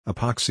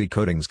Epoxy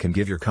coatings can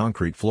give your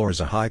concrete floors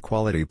a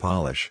high-quality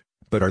polish,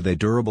 but are they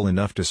durable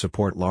enough to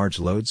support large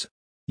loads?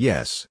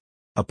 Yes.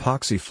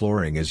 Epoxy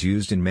flooring is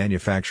used in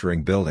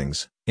manufacturing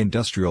buildings,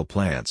 industrial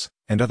plants,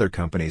 and other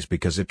companies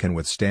because it can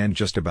withstand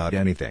just about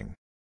anything.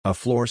 A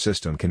floor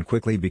system can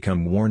quickly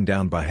become worn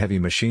down by heavy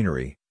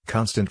machinery,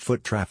 constant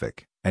foot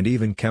traffic, and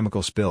even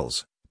chemical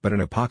spills, but an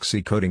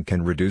epoxy coating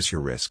can reduce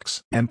your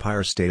risks.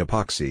 Empire State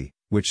Epoxy,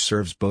 which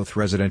serves both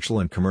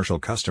residential and commercial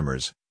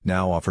customers,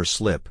 now offers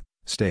slip,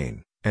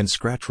 stain, and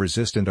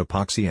scratch-resistant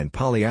epoxy and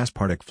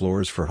polyaspartic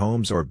floors for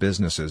homes or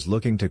businesses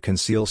looking to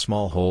conceal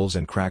small holes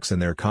and cracks in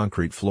their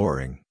concrete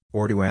flooring,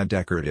 or to add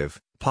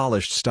decorative,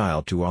 polished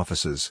style to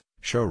offices,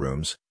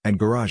 showrooms, and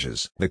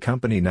garages. The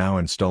company now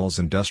installs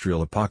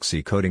industrial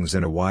epoxy coatings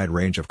in a wide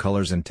range of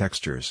colors and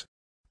textures.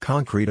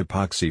 Concrete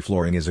epoxy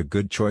flooring is a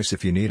good choice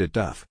if you need a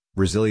tough,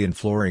 resilient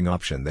flooring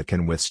option that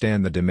can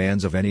withstand the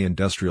demands of any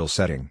industrial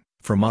setting.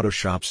 From auto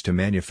shops to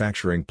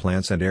manufacturing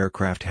plants and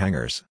aircraft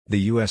hangars.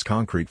 The U.S.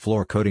 concrete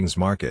floor coatings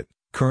market,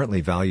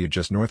 currently valued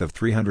just north of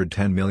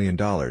 $310 million,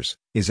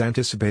 is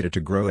anticipated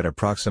to grow at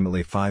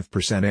approximately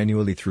 5%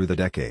 annually through the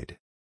decade.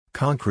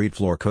 Concrete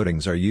floor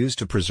coatings are used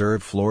to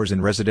preserve floors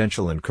in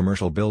residential and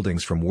commercial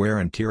buildings from wear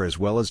and tear as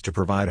well as to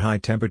provide high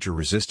temperature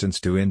resistance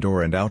to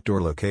indoor and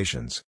outdoor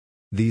locations.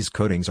 These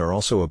coatings are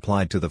also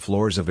applied to the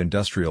floors of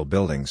industrial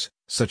buildings,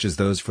 such as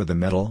those for the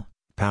metal,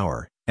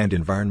 power, and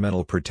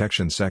environmental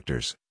protection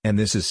sectors, and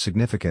this is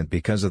significant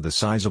because of the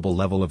sizable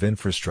level of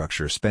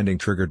infrastructure spending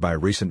triggered by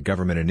recent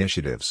government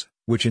initiatives,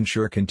 which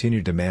ensure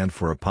continued demand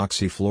for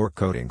epoxy floor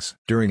coatings.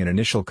 During an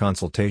initial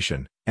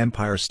consultation,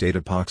 Empire State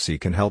Epoxy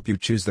can help you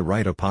choose the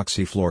right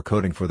epoxy floor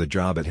coating for the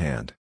job at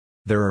hand.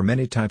 There are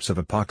many types of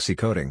epoxy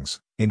coatings,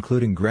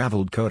 including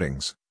gravelled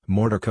coatings,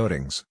 mortar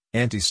coatings,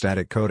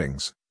 anti-static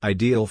coatings,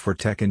 ideal for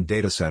tech and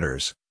data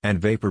centers, and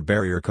vapor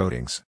barrier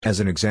coatings. As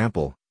an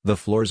example, the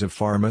floors of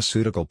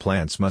pharmaceutical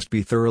plants must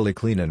be thoroughly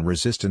clean and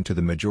resistant to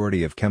the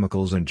majority of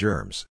chemicals and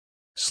germs.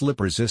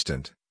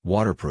 Slip-resistant,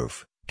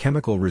 waterproof,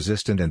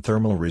 chemical-resistant and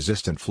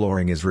thermal-resistant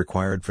flooring is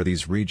required for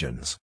these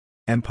regions.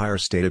 Empire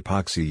State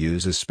Epoxy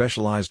uses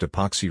specialized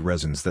epoxy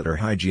resins that are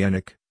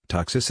hygienic,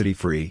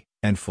 toxicity-free,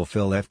 and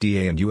fulfill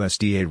FDA and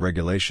USDA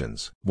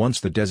regulations.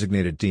 Once the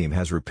designated team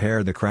has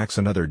repaired the cracks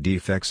and other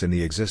defects in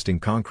the existing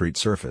concrete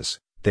surface,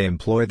 they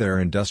employ their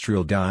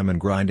industrial diamond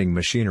grinding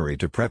machinery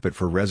to prep it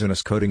for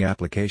resinous coating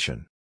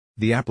application.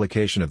 The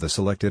application of the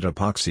selected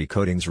epoxy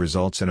coatings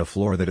results in a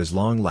floor that is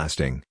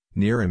long-lasting,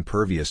 near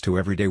impervious to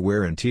everyday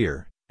wear and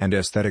tear, and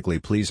aesthetically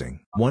pleasing.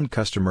 One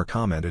customer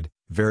commented,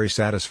 "Very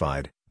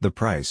satisfied, the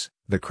price,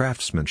 the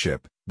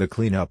craftsmanship, the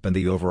cleanup and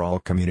the overall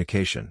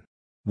communication.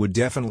 Would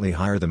definitely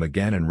hire them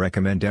again and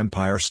recommend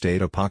Empire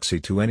State Epoxy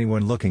to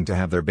anyone looking to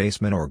have their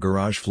basement or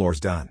garage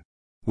floors done."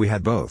 We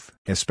had both.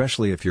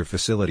 Especially if your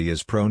facility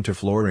is prone to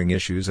flooring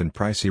issues and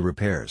pricey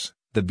repairs,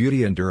 the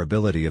beauty and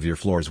durability of your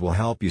floors will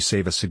help you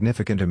save a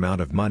significant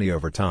amount of money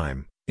over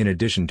time, in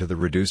addition to the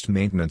reduced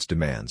maintenance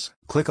demands.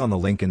 Click on the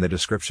link in the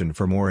description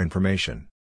for more information.